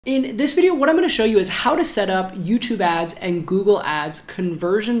In this video, what I'm going to show you is how to set up YouTube ads and Google ads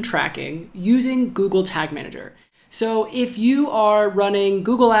conversion tracking using Google Tag Manager. So if you are running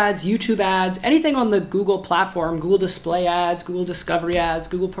Google ads, YouTube ads, anything on the Google platform, Google Display ads, Google Discovery ads,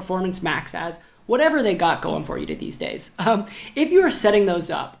 Google Performance Max ads, whatever they got going for you these days, if you are setting those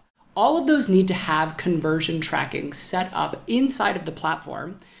up, all of those need to have conversion tracking set up inside of the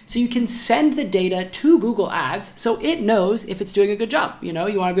platform so you can send the data to Google Ads so it knows if it's doing a good job. You know,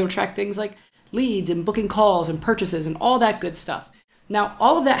 you want to be able to track things like leads and booking calls and purchases and all that good stuff. Now,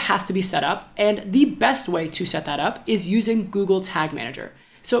 all of that has to be set up, and the best way to set that up is using Google Tag Manager.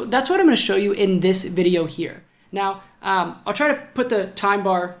 So that's what I'm going to show you in this video here. Now, I'll try to put the time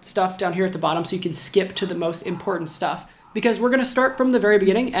bar stuff down here at the bottom so you can skip to the most important stuff, because we're going to start from the very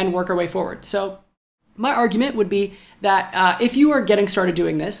beginning and work our way forward. So my argument would be that if you are getting started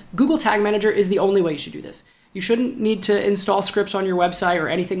doing this, Google Tag Manager is the only way you should do this. You shouldn't need to install scripts on your website or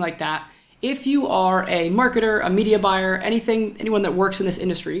anything like that. If you are a marketer, a media buyer, anyone that works in this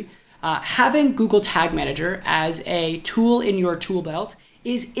industry, having Google Tag Manager as a tool in your tool belt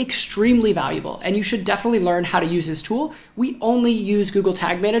is extremely valuable, and you should definitely learn how to use this tool. We only use Google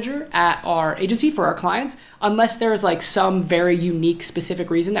Tag Manager at our agency for our clients, unless there's like some very unique specific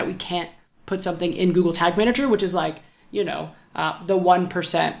reason that we can't put something in Google Tag Manager, which is like, you know, the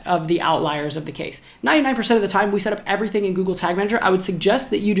 1% of the outliers of the case. 99% of the time we set up everything in Google Tag Manager. I would suggest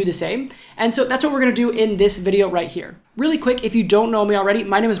that you do the same. And so that's what we're gonna do in this video right here. Really quick, if you don't know me already,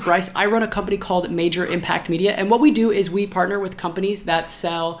 my name is Brice. I run a company called Major Impact Media. And what we do is we partner with companies that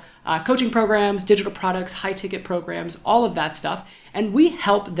sell coaching programs, digital products, high ticket programs, all of that stuff. And we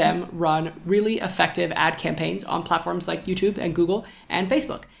help them run really effective ad campaigns on platforms like YouTube and Google and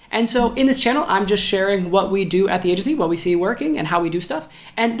Facebook. And so in this channel, I'm just sharing what we do at the agency, what we see working and how we do stuff.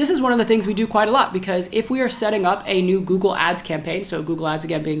 And this is one of the things we do quite a lot, because if we are setting up a new Google Ads campaign, so Google Ads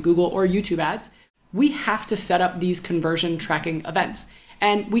again being Google or YouTube ads, we have to set up these conversion tracking events.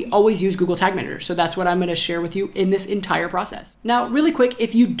 And we always use Google Tag Manager. So that's what I'm gonna share with you in this entire process. Now, really quick,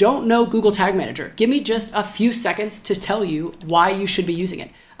 if you don't know Google Tag Manager, give me just a few seconds to tell you why you should be using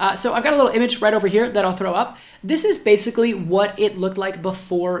it. So I've got a little image right over here that I'll throw up. This is basically what it looked like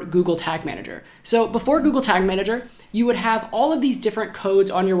before Google Tag Manager. So before Google Tag Manager, you would have all of these different codes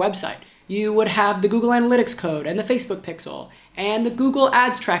on your website. You would have the Google Analytics code and the Facebook pixel and the Google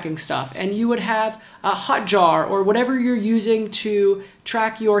Ads tracking stuff. And you would have a Hotjar or whatever you're using to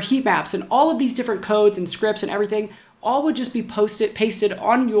track your heat maps, and all of these different codes and scripts and everything all would just be pasted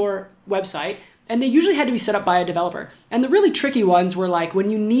on your website. And they usually had to be set up by a developer. And the really tricky ones were like when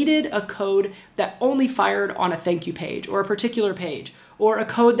you needed a code that only fired on a thank you page or a particular page, or a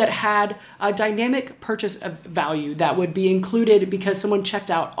code that had a dynamic purchase of value that would be included because someone checked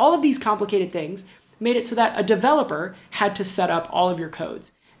out. All of these complicated things made it so that a developer had to set up all of your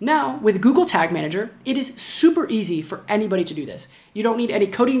codes. Now, with Google Tag Manager, it is super easy for anybody to do this. You don't need any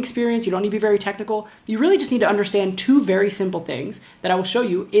coding experience. You don't need to be very technical. You really just need to understand two very simple things that I will show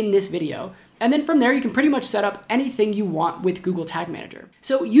you in this video. And then from there, you can pretty much set up anything you want with Google Tag Manager.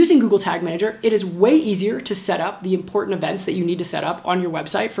 So using Google Tag Manager, it is way easier to set up the important events that you need to set up on your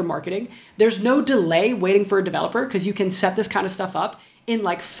website for marketing. There's no delay waiting for a developer, because you can set this kind of stuff up in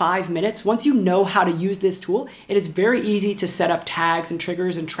like 5 minutes. Once you know how to use this tool, it is very easy to set up tags and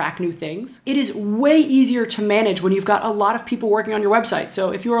triggers and track new things. It is way easier to manage when you've got a lot of people working on your website.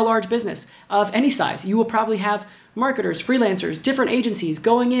 So if you're a large business of any size, you will probably have marketers, freelancers, different agencies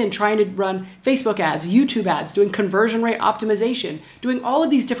going in, trying to run Facebook ads, YouTube ads, doing conversion rate optimization, doing all of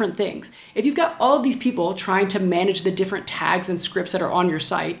these different things. If you've got all of these people trying to manage the different tags and scripts that are on your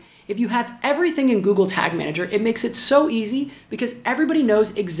site, if you have everything in Google Tag Manager, it makes it so easy because everybody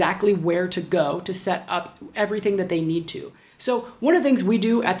knows exactly where to go to set up everything that they need to. So one of the things we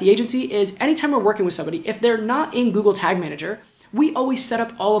do at the agency is anytime we're working with somebody, if they're not in Google Tag Manager, we always set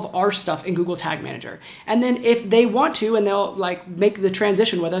up all of our stuff in Google Tag Manager. And then if they want to, and they'll like make the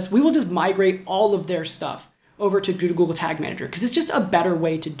transition with us, we will just migrate all of their stuff over to Google Tag Manager, because it's just a better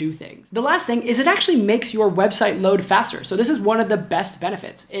way to do things. The last thing is it actually makes your website load faster. So this is one of the best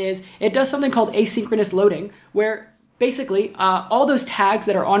benefits, is it does something called asynchronous loading, where basically all those tags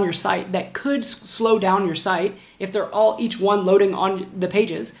that are on your site that could slow down your site if they're all each one loading on the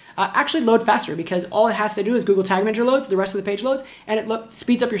pages actually load faster, because all it has to do is Google Tag Manager loads, the rest of the page loads, and it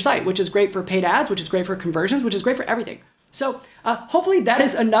speeds up your site, which is great for paid ads, which is great for conversions, which is great for everything. So hopefully that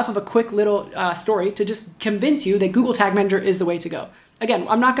is enough of a quick little story to just convince you that Google Tag Manager is the way to go. Again,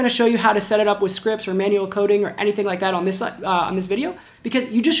 I'm not going to show you how to set it up with scripts or manual coding or anything like that on this video, because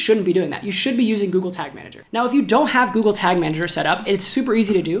you just shouldn't be doing that. You should be using Google Tag Manager. Now, if you don't have Google Tag Manager set up, it's super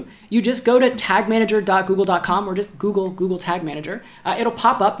easy to do. You just go to tagmanager.google.com or just Google Tag Manager. It'll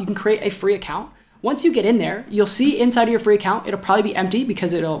pop up. You can create a free account. Once you get in there, you'll see inside of your free account, it'll probably be empty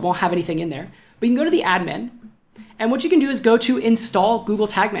because it won't have anything in there. But you can go to the admin, and what you can do is go to install Google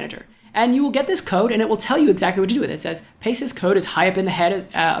Tag Manager. And you will get this code and it will tell you exactly what to do with it. It says, paste this code as high up in the head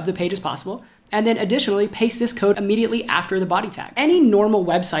of the page as possible. And then additionally, paste this code immediately after the body tag. Any normal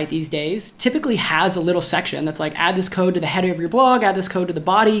website these days typically has a little section that's like, add this code to the header of your blog, add this code to the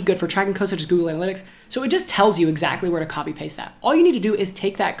body, good for tracking codes such as Google Analytics. So it just tells you exactly where to copy paste that. All you need to do is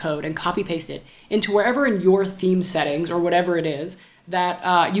take that code and copy paste it into wherever in your theme settings or whatever it is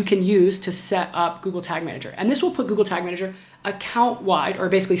that you can use to set up Google Tag Manager. And this will put Google Tag Manager account-wide or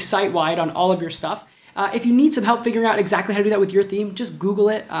basically site-wide on all of your stuff. If you need some help figuring out exactly how to do that with your theme, just Google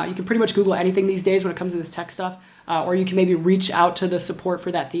it. You can pretty much Google anything these days when it comes to this tech stuff, or you can maybe reach out to the support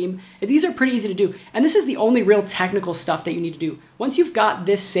for that theme. These are pretty easy to do. And this is the only real technical stuff that you need to do. Once you've got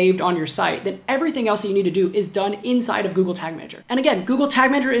this saved on your site, then everything else that you need to do is done inside of Google Tag Manager. And again, Google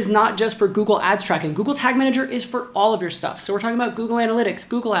Tag Manager is not just for Google Ads tracking. Google Tag Manager is for all of your stuff. So we're talking about Google Analytics,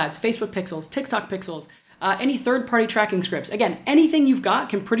 Google Ads, Facebook Pixels, TikTok Pixels, any third-party tracking scripts. Again, anything you've got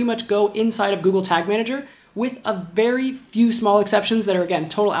can pretty much go inside of Google Tag Manager with a very few small exceptions that are, again,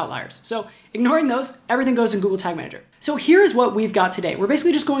 total outliers. So ignoring those, everything goes in Google Tag Manager. So here's what we've got today. We're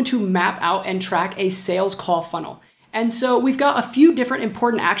basically just going to map out and track a sales call funnel. And so we've got a few different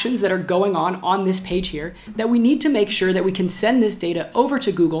important actions that are going on this page here that we need to make sure that we can send this data over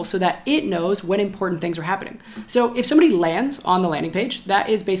to Google so that it knows when important things are happening. So if somebody lands on the landing page, that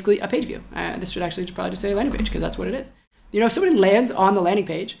is basically a page view. This should actually probably just say landing page because that's what it is. You know, if somebody lands on the landing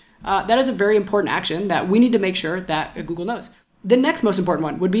page, that is a very important action that we need to make sure that Google knows. The next most important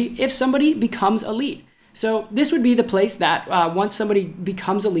one would be if somebody becomes a lead. So this would be the place that once somebody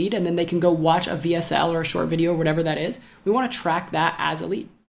becomes a lead and then they can go watch a VSL or a short video or whatever that is, we want to track that as a lead.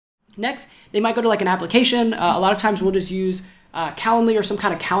 Next, they might go to like an application. A lot of times we'll just use Calendly or some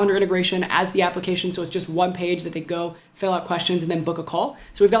kind of calendar integration as the application. So it's just one page that they go fill out questions and then book a call.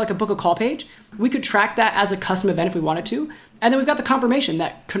 So we've got like a book a call page. We could track that as a custom event if we wanted to. And then we've got the confirmation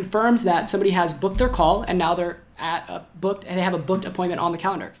that confirms that somebody has booked their call and now they're booked and they have a booked appointment on the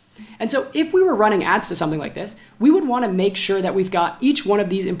calendar. And so if we were running ads to something like this, we would want to make sure that we've got each one of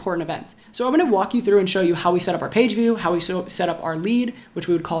these important events. So I'm going to walk you through and show you how we set up our page view, how we set up our lead, which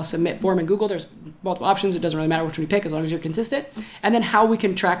we would call a submit form in Google. There's multiple options. It doesn't really matter which one you pick as long as you're consistent. And then how we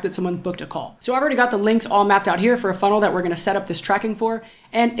can track that someone booked a call. So I've already got the links all mapped out here for a funnel that we're going to set up this tracking for.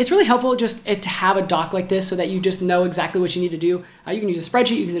 And it's really helpful just to have a doc like this so that you just know exactly what you need to do. You can use a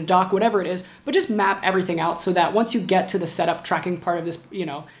spreadsheet, you can use a doc, whatever it is, but just map everything out so that once you get to the setup tracking part of this,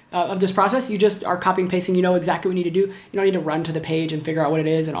 of this process, you just are copying and pasting, you know exactly what you need to do. You don't need to run to the page and figure out what it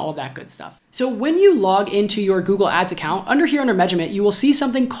is and all of that good stuff. So when you log into your Google Ads account, under measurement, you will see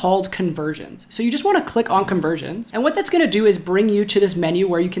something called conversions. So you just want to click on conversions. And what that's going to do is bring you to this menu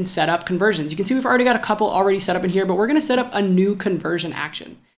where you can set up conversions. You can see we've already got a couple already set up in here, but we're going to set up a new conversion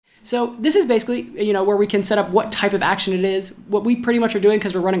action. So this is basically, where we can set up what type of action it is. What we pretty much are doing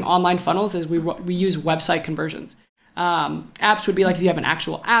because we're running online funnels is we use website conversions. Apps would be like if you have an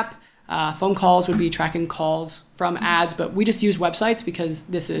actual app. Phone calls would be tracking calls from ads, but we just use websites because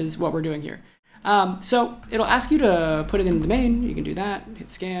this is what we're doing here. So it'll ask you to put it in the domain. You can do that, hit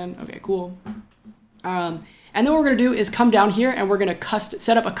scan. Okay, cool. And then what we're going to do is come down here and we're going to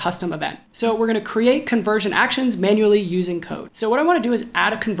set up a custom event. So we're going to create conversion actions manually using code. So what I want to do is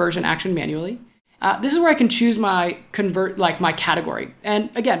add a conversion action manually. This is where I can choose my my category. And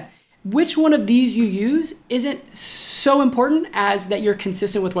again, which one of these you use isn't so important as that you're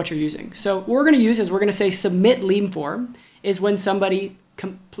consistent with what you're using. So what we're going to use is we're going to say submit lead form is when somebody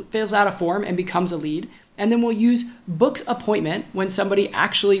fills out a form and becomes a lead. And then we'll use books appointment when somebody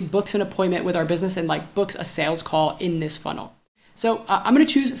actually books an appointment with our business and books a sales call in this funnel. So I'm going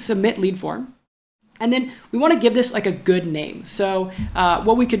to choose submit lead form. And then we want to give this a good name. So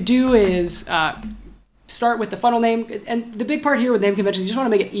what we could do is start with the funnel name. And the big part here with name conventions, you just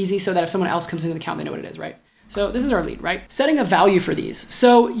want to make it easy so that if someone else comes into the account, they know what it is, right? So this is our lead, right? Setting a value for these.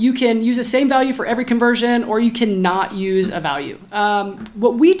 So you can use the same value for every conversion or you cannot use a value.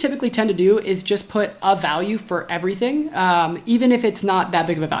 What we typically tend to do is just put a value for everything, even if it's not that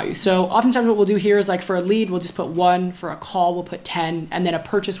big of a value. So oftentimes what we'll do here is for a lead, we'll just put 1, for a call, we'll put 10, and then a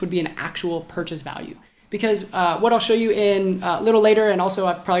purchase would be an actual purchase value. Because what I'll show you in a little later, and also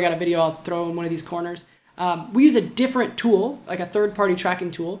I've probably got a video I'll throw in one of these corners, We use a different tool, like a third-party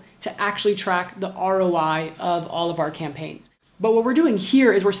tracking tool, to actually track the ROI of all of our campaigns. But what we're doing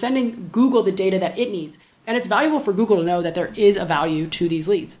here is we're sending Google the data that it needs. And it's valuable for Google to know that there is a value to these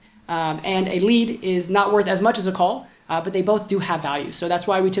leads. And a lead is not worth as much as a call, but they both do have value. So that's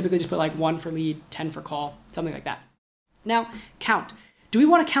why we typically just put like 1 for lead, 10 for call, something like that. Now, count. Do we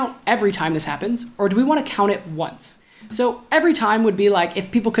want to count every time this happens, or do we want to count it once? So every time would be like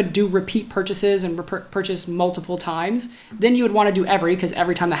if people could do repeat purchases and purchase multiple times, then you would want to do every, because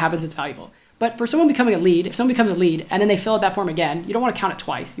every time that happens, it's valuable. But for someone becoming a lead, if someone becomes a lead and then they fill out that form again, you don't want to count it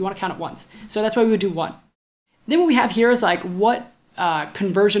twice. You want to count it once. So that's why we would do 1. Then what we have here is like what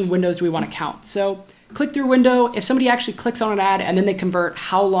conversion windows do we want to count? So click-through window, if somebody actually clicks on an ad and then they convert,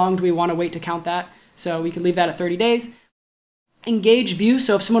 how long do we want to wait to count that? So we can leave that at 30 days. Engage view,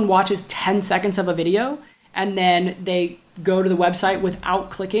 so if someone watches 10 seconds of a video and then they go to the website without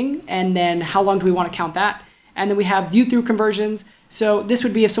clicking, and then how long do we want to count that? And then we have view through conversions. So this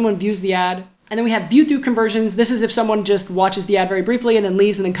would be if someone views the ad. And then we have view through conversions. This is if someone just watches the ad very briefly and then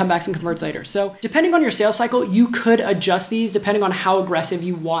leaves and then comes back and converts later. So depending on your sales cycle, you could adjust these depending on how aggressive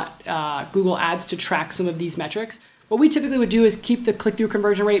you want Google Ads to track some of these metrics. What we typically would do is keep the click-through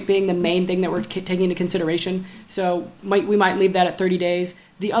conversion rate being the main thing that we're taking into consideration. So we might leave that at 30 days.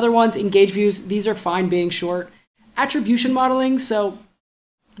 The other ones, engage views, these are fine being short. Attribution modeling, so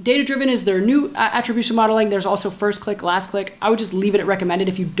data-driven is their new attribution modeling. There's also first click, last click. I would just leave it at recommended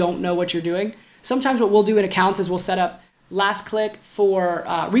if you don't know what you're doing. Sometimes what we'll do in accounts is we'll set up last click for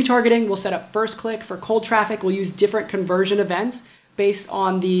retargeting. We'll set up first click for cold traffic. We'll use different conversion events based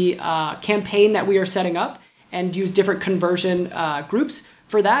on the campaign that we are setting up, and use different conversion groups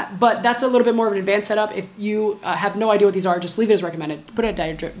for that. But that's a little bit more of an advanced setup. If you have no idea what these are, just leave it as recommended. Put it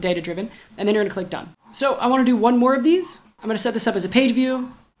at data-driven, and then you're gonna click done. So I wanna do one more of these. I'm gonna set this up as a page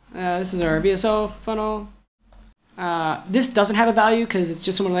view. This is our VSO funnel. This doesn't have a value because it's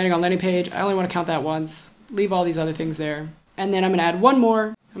just someone landing on landing page. I only wanna count that once. Leave all these other things there. And then I'm gonna add one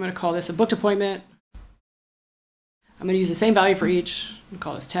more. I'm gonna call this a booked appointment. I'm gonna use the same value for each. I'm gonna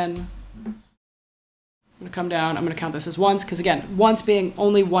call this 10. I'm gonna come down, I'm gonna count this as once, because again, once being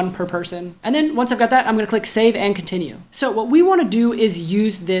only 1 per person. And then once I've got that, I'm gonna click save and continue. So what we wanna do is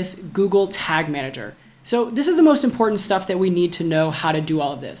use this Google Tag Manager. So this is the most important stuff that we need to know how to do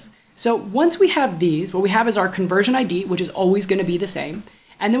all of this. So once we have these, what we have is our conversion ID, which is always gonna be the same.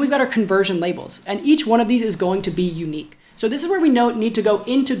 And then we've got our conversion labels. And each one of these is going to be unique. So this is where we need to go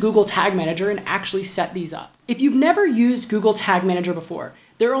into Google Tag Manager and actually set these up. If you've never used Google Tag Manager before,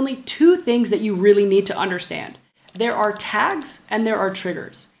 there are only 2 things that you really need to understand. There are tags and there are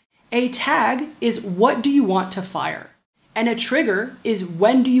triggers. A tag is what do you want to fire? And a trigger is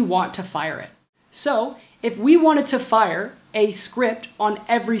when do you want to fire it? So if we wanted to fire a script on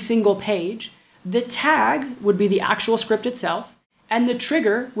every single page, the tag would be the actual script itself, and the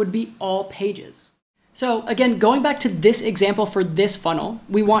trigger would be all pages. So again, going back to this example for this funnel,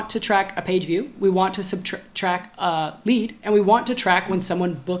 we want to track a page view, we want to track a lead, and we want to track when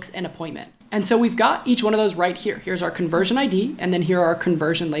someone books an appointment. And so we've got each one of those right here. Here's our conversion ID, and then here are our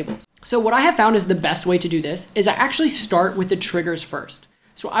conversion labels. So what I have found is the best way to do this is I actually start with the triggers first.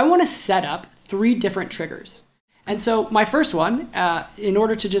 So I want to set up 3 different triggers. And so my first one, in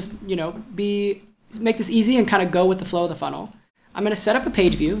order to just, make this easy and kind of go with the flow of the funnel, I'm going to set up a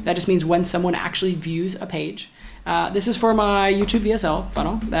page view. That just means when someone actually views a page. This is for my YouTube VSL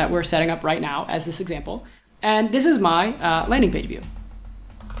funnel that we're setting up right now as this example. And this is my landing page view.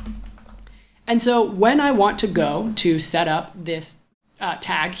 And so when I want to go to set up this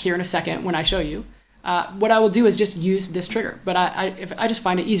tag here in a second when I show you, what I will do is just use this trigger. But I just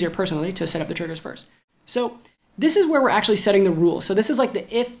find it easier personally to set up the triggers first. So this is where we're actually setting the rule. So this is like the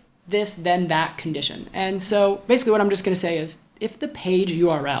if this, then that condition. And so basically what I'm just going to say is, if the page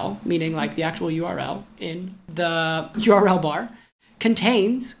URL, meaning like the actual URL in the URL bar,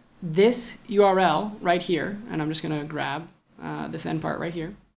 contains this URL right here, and I'm just going to grab this end part right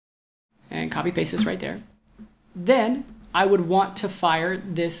here and copy paste this right there, then I would want to fire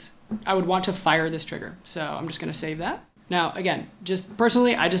this. I would want to fire this trigger. So I'm just going to save that. Now, again, just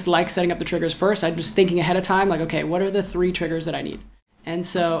personally, I just like setting up the triggers first. I'm just thinking ahead of time, like, okay, what are the 3 triggers that I need? And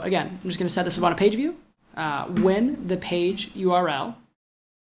so again, I'm just going to set this up on a page view. When the page URL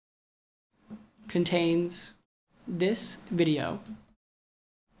contains this video,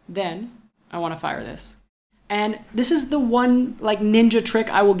 then I want to fire this. And this is the one like ninja trick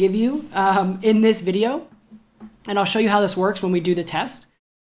I will give you in this video. And I'll show you how this works when we do the test.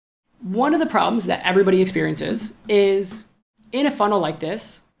 One of the problems that everybody experiences is in a funnel like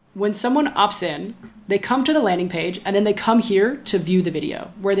this, when someone opts in, they come to the landing page and then they come here to view the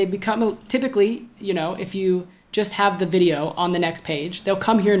video, where they become typically, if you just have the video on the next page, they'll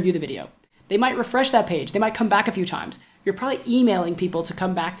come here and view the video. They might refresh that page. They might come back a few times. You're probably emailing people to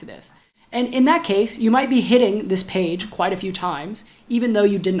come back to this. And in that case, you might be hitting this page quite a few times, even though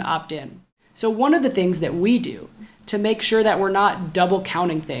you didn't opt in. So one of the things that we do to make sure that we're not double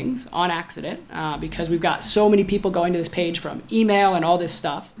counting things on accident, because we've got so many people going to this page from email and all this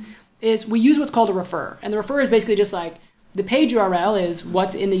stuff, is we use what's called a refer. And the refer is basically just like the page URL is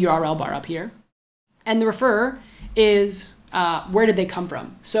what's in the URL bar up here. And the refer is where did they come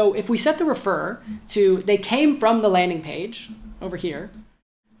from? So if we set the refer to they came from the landing page over here,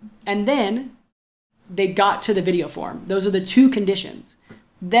 and then they got to the video form. Those are the two conditions.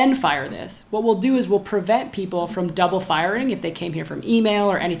 Then fire this. What we'll do is we'll prevent people from double firing if they came here from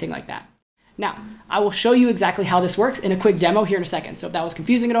email or anything like that. Now, I will show you exactly how this works in a quick demo here in a second. So if that was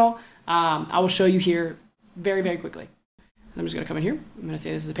confusing at all, I will show you here very, very quickly. I'm just going to come in here. I'm going to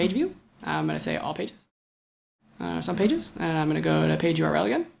say this is a page view. I'm going to say all pages, some pages, and I'm going to go to page URL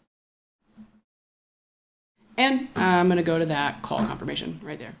again. And I'm going to go to that call confirmation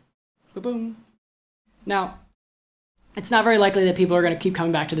right there. Boom, boom. Now, it's not very likely that people are going to keep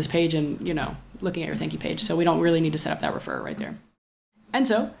coming back to this page and, looking at your thank you page. So we don't really need to set up that refer right there. And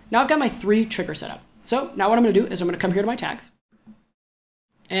so now I've got my 3 triggers set up. So now what I'm going to do is I'm going to come here to my tags.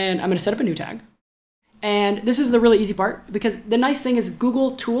 And I'm going to set up a new tag. And this is the really easy part, because the nice thing is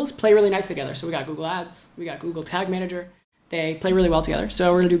Google tools play really nice together. So we got Google Ads, we got Google Tag Manager. They play really well together.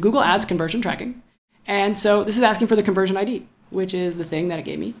 So we're going to do Google Ads conversion tracking. And so this is asking for the conversion ID, which is the thing that it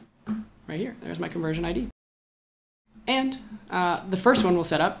gave me right here. There's my conversion ID. And the first one we'll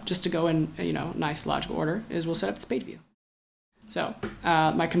set up, just to go in nice logical order, is we'll set up this page view. So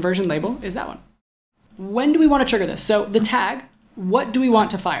my conversion label is that one. When do we want to trigger this? So the tag, what do we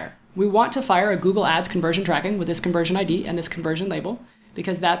want to fire? We want to fire a Google Ads conversion tracking with this conversion ID and this conversion label,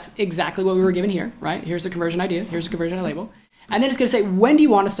 because that's exactly what we were given here, right? Here's the conversion ID, here's the conversion label. And then it's going to say, when do you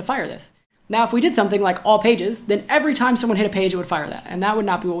want us to fire this? Now, if we did something like all pages, then every time someone hit a page, it would fire that. And that would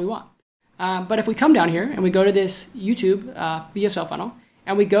not be what we want. But if we come down here and we go to this YouTube VSL funnel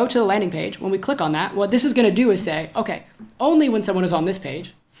and we go to the landing page, when we click on that, what this is going to do is say, okay, only when someone is on this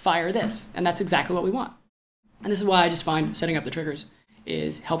page, fire this. And that's exactly what we want. And this is why I just find setting up the triggers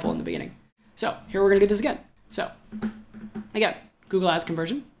is helpful in the beginning. So here we're going to do this again. So again, Google Ads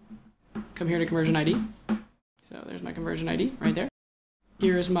conversion. Come here to conversion ID. So there's my conversion ID right there.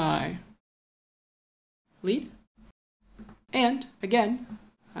 Here's my lead. And again,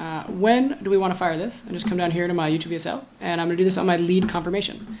 when do we want to fire this? I just come down here to my YouTube VSL, and I'm going to do this on my lead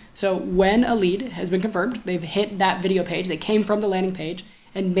confirmation. So when a lead has been confirmed, they've hit that video page, they came from the landing page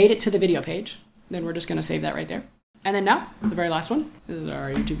and made it to the video page, then we're just going to save that right there. And then now, the very last one, this is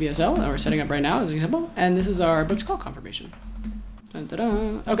our YouTube VSL that we're setting up right now as an example, and this is our booked call confirmation. Dun, dun,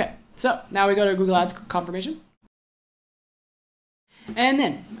 dun. Okay, so now we go to Google Ads confirmation. And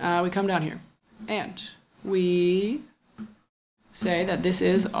then we come down here, and we say that this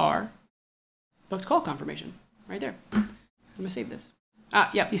is our booked call confirmation right there. I'm going to save this.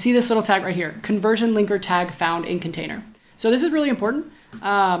 Yeah, you see this little tag right here, conversion linker tag found in container. So this is really important.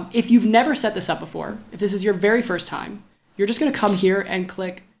 If you've never set this up before, if this is your very first time, you're just going to come here and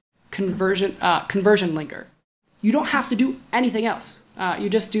click conversion linker. You don't have to do anything else. You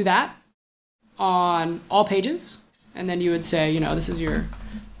just do that on all pages, and then you would say, this is your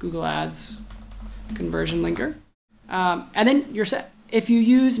Google Ads conversion linker. And then you're set. If you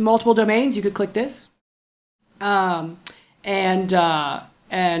use multiple domains, you could click this. And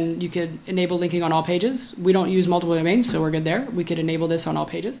you could enable linking on all pages. We don't use multiple domains, so we're good there. We could enable this on all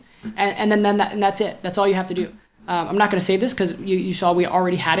pages. And then that's it. That's all you have to do. I'm not going to save this because you saw we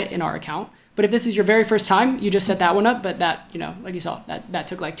already had it in our account. But if this is your very first time, you just set that one up. But that, like you saw, that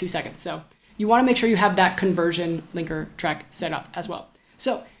took like 2 seconds. So you want to make sure you have that conversion linker track set up as well.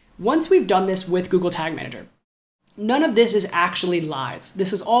 So once we've done this with Google Tag Manager, none of this is actually live.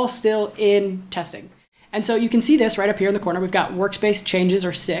 This is all still in testing. And so you can see this right up here in the corner. We've got workspace changes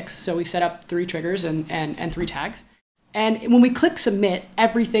are 6. So we set up 3 triggers and 3 tags. And when we click submit,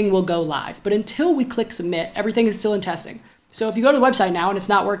 everything will go live. But until we click submit, everything is still in testing. So if you go to the website now and it's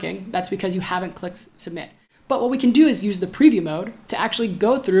not working, that's because you haven't clicked submit. But what we can do is use the preview mode to actually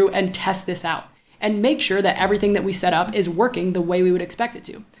go through and test this out and make sure that everything that we set up is working the way we would expect it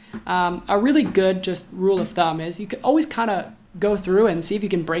to. A really good just rule of thumb is you can always kind of go through and see if you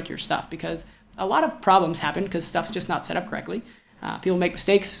can break your stuff, because a lot of problems happen because stuff's just not set up correctly. People make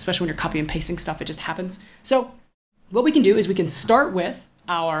mistakes, especially when you're copy and pasting stuff, it just happens. So what we can do is we can start with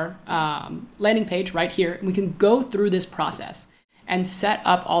our landing page right here, and we can go through this process. and set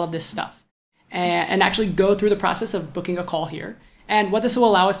up all of this stuff and actually go through the process of booking a call here. And what this will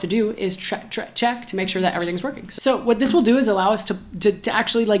allow us to do is check to make sure that everything's working. So what this will do is allow us to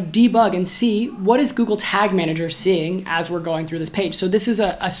actually like debug and see what is Google Tag Manager seeing as we're going through this page. So this is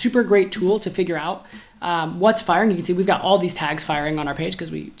a super great tool to figure out what's firing. You can see we've got all these tags firing on our page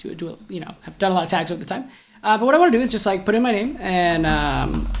because we have done a lot of tags over the time. But what I want to do is just like put in my name and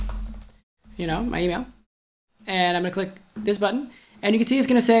my email, and I'm going to click this button, and you can see it's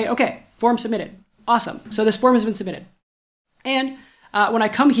going to say, okay, form submitted. Awesome. So this form has been submitted. And when I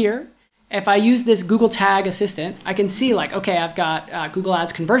come here, if I use this Google Tag Assistant, I can see like, okay, I've got Google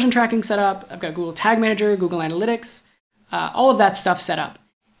Ads conversion tracking set up. I've got Google Tag Manager, Google Analytics, all of that stuff set up.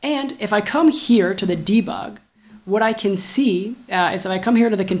 And if I come here to the debug, what I can see is if I come here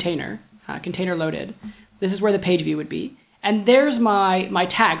to the container loaded, this is where the page view would be. And there's my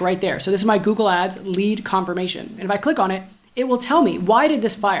tag right there. So this is my Google Ads lead confirmation. And if I click on it, it will tell me, why did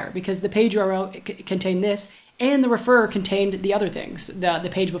this fire? Because the page URL contained this, and the refer contained the other things, the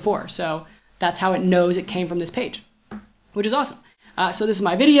page before. So that's how it knows it came from this page, which is awesome. So this is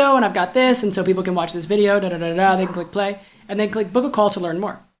my video, and I've got this, and so people can watch this video, they can click play, and then click book a call to learn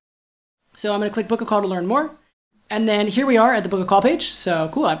more. So I'm gonna click book a call to learn more, and then here we are at the book a call page. So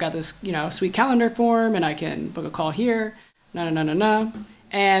cool, I've got this sweet calendar form, and I can book a call here,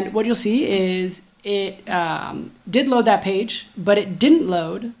 and what you'll see is it did load that page, but it didn't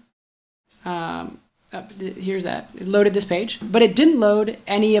load, here's that. It loaded this page, but it didn't load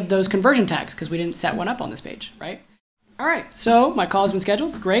any of those conversion tags because we didn't set one up on this page, right? All right, so my call has been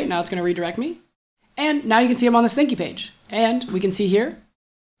scheduled. Great, now it's going to redirect me. And now you can see I'm on this thank you page. And we can see here,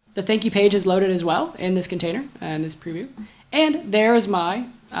 the thank you page is loaded as well in this container and this preview. And there's my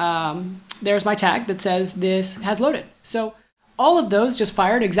tag that says this has loaded. So all of those just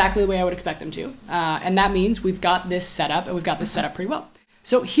fired exactly the way I would expect them to. And that means we've got this set up, and we've got this set up pretty well.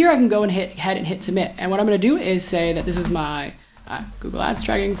 So here I can go and hit submit. And what I'm going to do is say that this is my Google Ads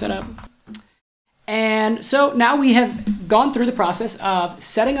tracking setup. And so now we have gone through the process of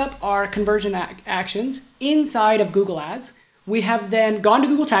setting up our conversion actions inside of Google Ads. We have then gone to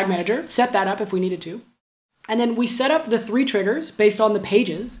Google Tag Manager, set that up if we needed to. And then we set up the 3 triggers based on the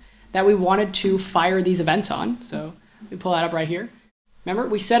pages that we wanted to fire these events on. So we pull that up right here. Remember,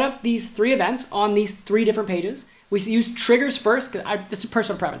 we set up these 3 events on these 3 different pages. We use triggers first, because it's a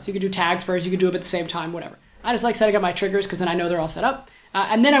personal preference. You could do tags first, you could do them at the same time, whatever. I just like setting up my triggers because then I know they're all set up.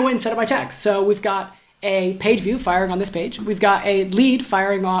 And then I went and set up my tags. So we've got a page view firing on this page. We've got a lead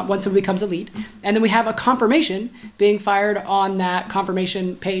firing on once it becomes a lead. And then we have a confirmation being fired on that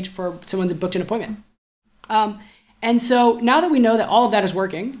confirmation page for someone that booked an appointment. And so now that we know that all of that is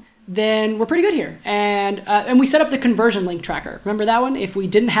working, then we're pretty good here. And we set up the conversion link tracker. Remember that one? If we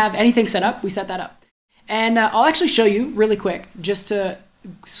didn't have anything set up, we set that up. And I'll actually show you really quick, just to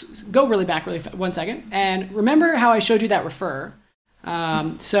go really back 1 second. And remember how I showed you that refer,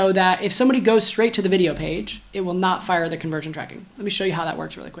 so that if somebody goes straight to the video page, it will not fire the conversion tracking. Let me show you how that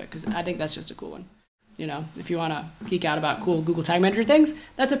works really quick, because I think that's just a cool one. If you want to geek out about cool Google Tag Manager things,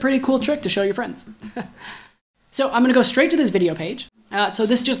 that's a pretty cool trick to show your friends. So I'm going to go straight to this video page. So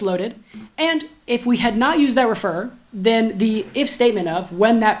this just loaded. And if we had not used that refer, then the if statement of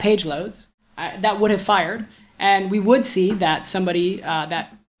when that page loads, that would have fired, and we would see that somebody, that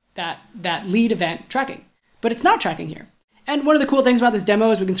lead event tracking, but it's not tracking here. And one of the cool things about this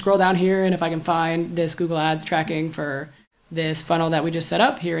demo is we can scroll down here, and if I can find this Google Ads tracking for this funnel that we just set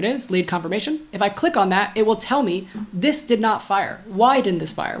up, here it is, lead confirmation. If I click on that, it will tell me this did not fire. Why didn't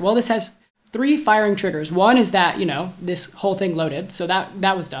this fire? Well, this has 3 firing triggers. One is that, this whole thing loaded, so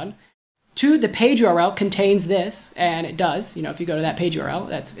that was done. 2, the page URL contains this, and it does. If you go to that page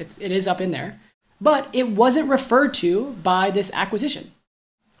URL, it is up in there. But it wasn't referred to by this acquisition.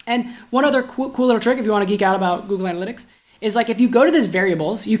 And one other cool little trick, if you want to geek out about Google Analytics, is like if you go to this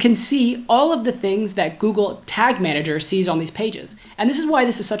variables, you can see all of the things that Google Tag Manager sees on these pages. And this is why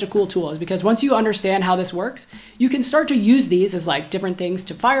this is such a cool tool, is because once you understand how this works, you can start to use these as like different things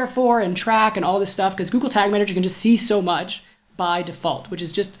to fire for and track and all this stuff, because Google Tag Manager can just see so much by default, which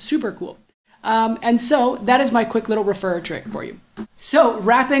is just super cool. And so that is my quick little refer trick for you. So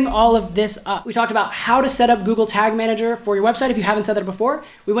wrapping all of this up, we talked about how to set up Google Tag Manager for your website if you haven't set that before.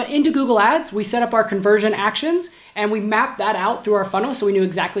 We went into Google Ads, we set up our conversion actions, and we mapped that out through our funnel so we knew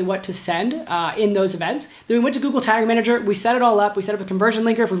exactly what to send in those events. Then we went to Google Tag Manager, we set it all up, we set up a conversion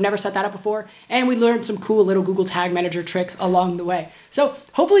linker if we've never set that up before, and we learned some cool little Google Tag Manager tricks along the way. So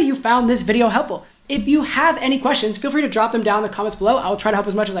hopefully you found this video helpful. If you have any questions, feel free to drop them down in the comments below. I'll try to help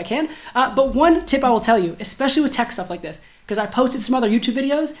as much as I can. But one tip I will tell you, especially with tech stuff like this, because I posted some other YouTube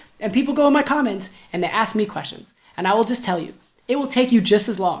videos and people go in my comments and they ask me questions. And I will just tell you, it will take you just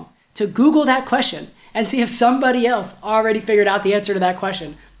as long to Google that question and see if somebody else already figured out the answer to that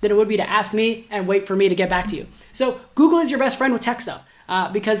question than it would be to ask me and wait for me to get back to you. So Google is your best friend with tech stuff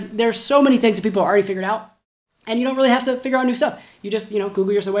because there's so many things that people have already figured out. And you don't really have to figure out new stuff. You just,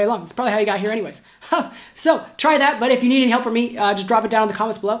 Google your way along. It's probably how you got here anyways. So try that. But if you need any help from me, just drop it down in the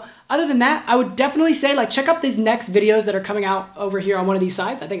comments below. Other than that, I would definitely say check out these next videos that are coming out over here on one of these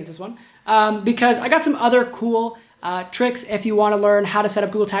sides. I think it's this one. Because I got some other cool tricks if you want to learn how to set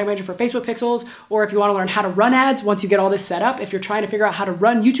up Google Tag Manager for Facebook pixels, or if you want to learn how to run ads once you get all this set up. If you're trying to figure out how to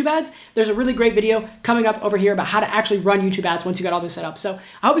run YouTube ads, there's a really great video coming up over here about how to actually run YouTube ads once you got all this set up. So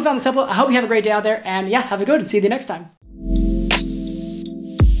I hope you found this helpful. I hope you have a great day out there, and yeah, have a good one. See you the next time.